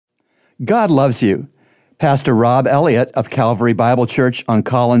God loves you. Pastor Rob Elliott of Calvary Bible Church on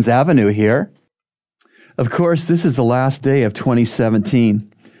Collins Avenue here. Of course, this is the last day of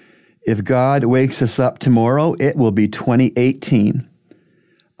 2017. If God wakes us up tomorrow, it will be 2018.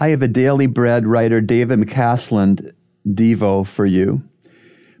 I have a Daily Bread writer, David McCasland, Devo for you.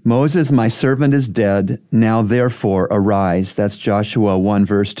 Moses, my servant, is dead. Now therefore arise. That's Joshua 1,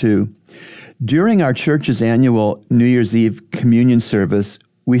 verse 2. During our church's annual New Year's Eve communion service,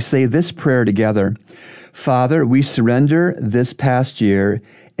 we say this prayer together. Father, we surrender this past year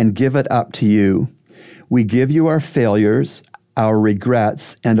and give it up to you. We give you our failures, our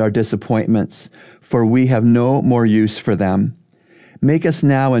regrets, and our disappointments, for we have no more use for them. Make us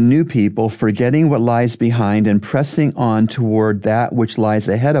now a new people, forgetting what lies behind and pressing on toward that which lies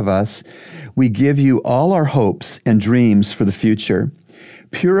ahead of us. We give you all our hopes and dreams for the future.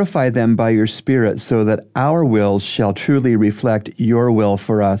 Purify them by your Spirit so that our wills shall truly reflect your will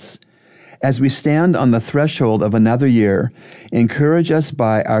for us. As we stand on the threshold of another year, encourage us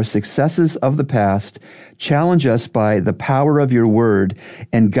by our successes of the past, challenge us by the power of your word,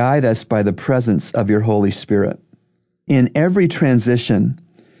 and guide us by the presence of your Holy Spirit. In every transition,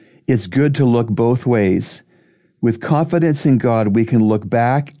 it's good to look both ways. With confidence in God, we can look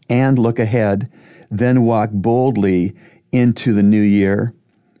back and look ahead, then walk boldly into the new year.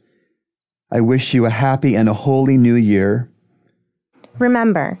 I wish you a happy and a holy new year.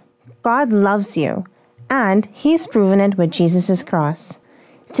 Remember, God loves you, and He's proven it with Jesus' cross.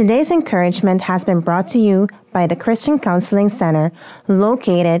 Today's encouragement has been brought to you by the Christian Counseling Center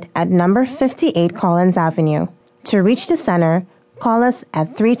located at number 58 Collins Avenue. To reach the center, call us at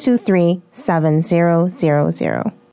 323-7000.